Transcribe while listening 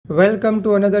Welcome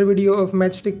to another video of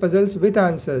Matchstick Puzzles with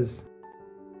answers.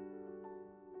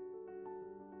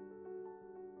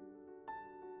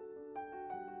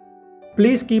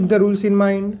 Please keep the rules in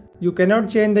mind. You cannot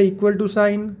change the equal to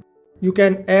sign. You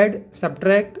can add,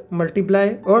 subtract,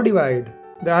 multiply or divide.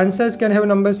 The answers can have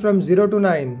numbers from 0 to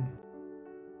 9.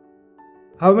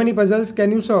 How many puzzles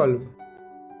can you solve?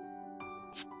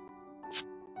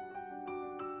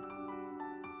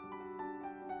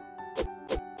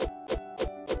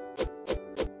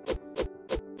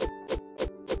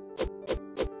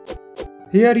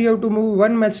 Here you have to move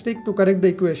one matchstick to correct the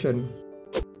equation.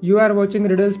 You are watching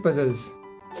Riddles Puzzles.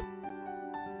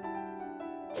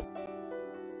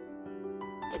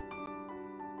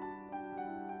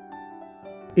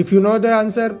 If you know the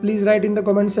answer, please write in the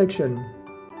comment section.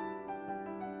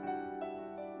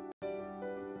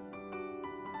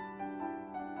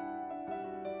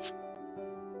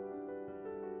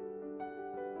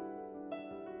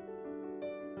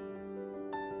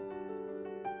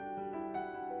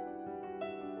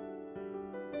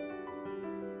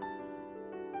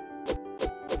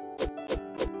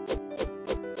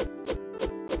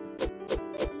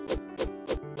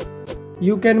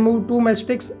 You can move two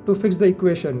matchsticks to fix the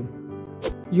equation.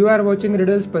 You are watching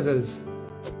Riddles Puzzles.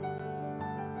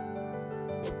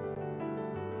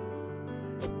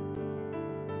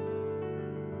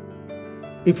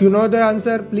 If you know the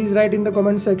answer, please write in the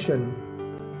comment section.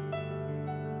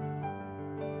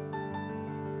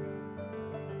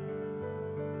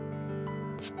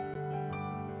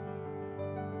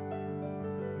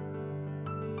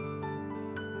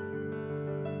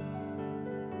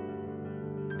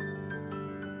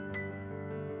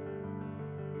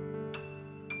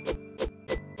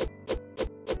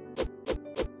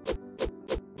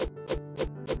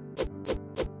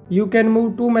 You can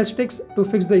move two matchsticks to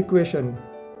fix the equation.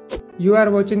 You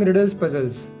are watching Riddles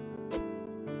Puzzles.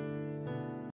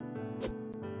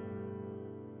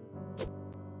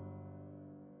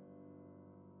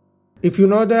 If you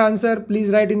know the answer, please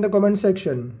write in the comment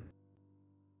section.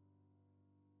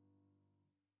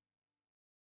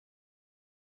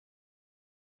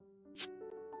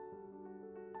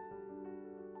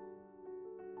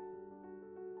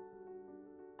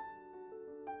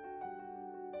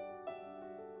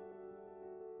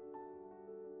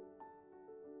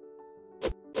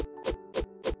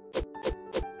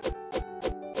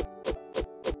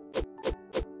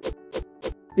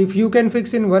 If you can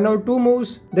fix in one or two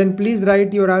moves, then please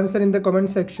write your answer in the comment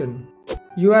section.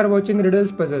 You are watching Riddles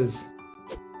Puzzles.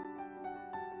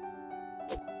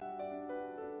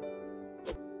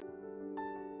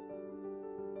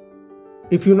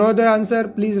 If you know the answer,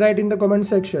 please write in the comment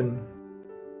section.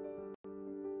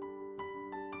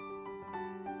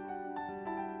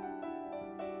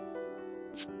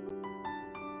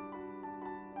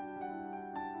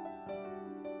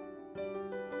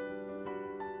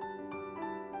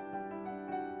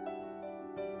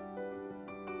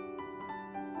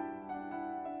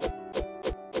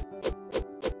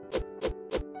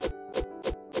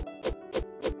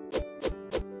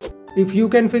 If you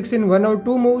can fix in one or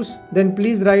two moves, then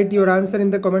please write your answer in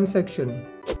the comment section.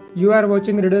 You are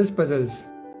watching Riddles Puzzles.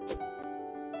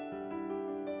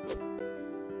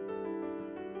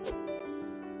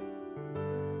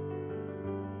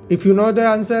 If you know the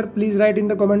answer, please write in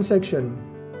the comment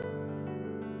section.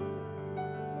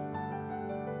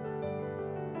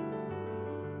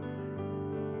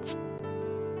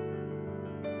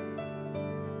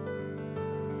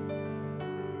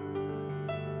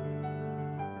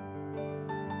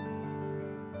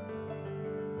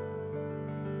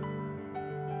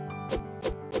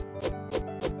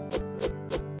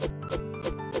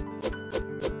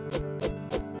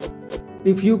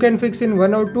 If you can fix in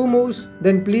one or two moves,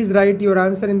 then please write your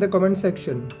answer in the comment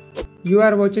section. You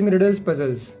are watching Riddles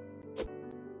Puzzles.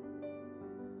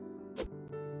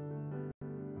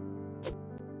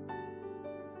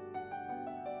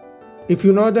 If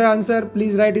you know the answer,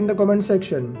 please write in the comment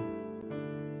section.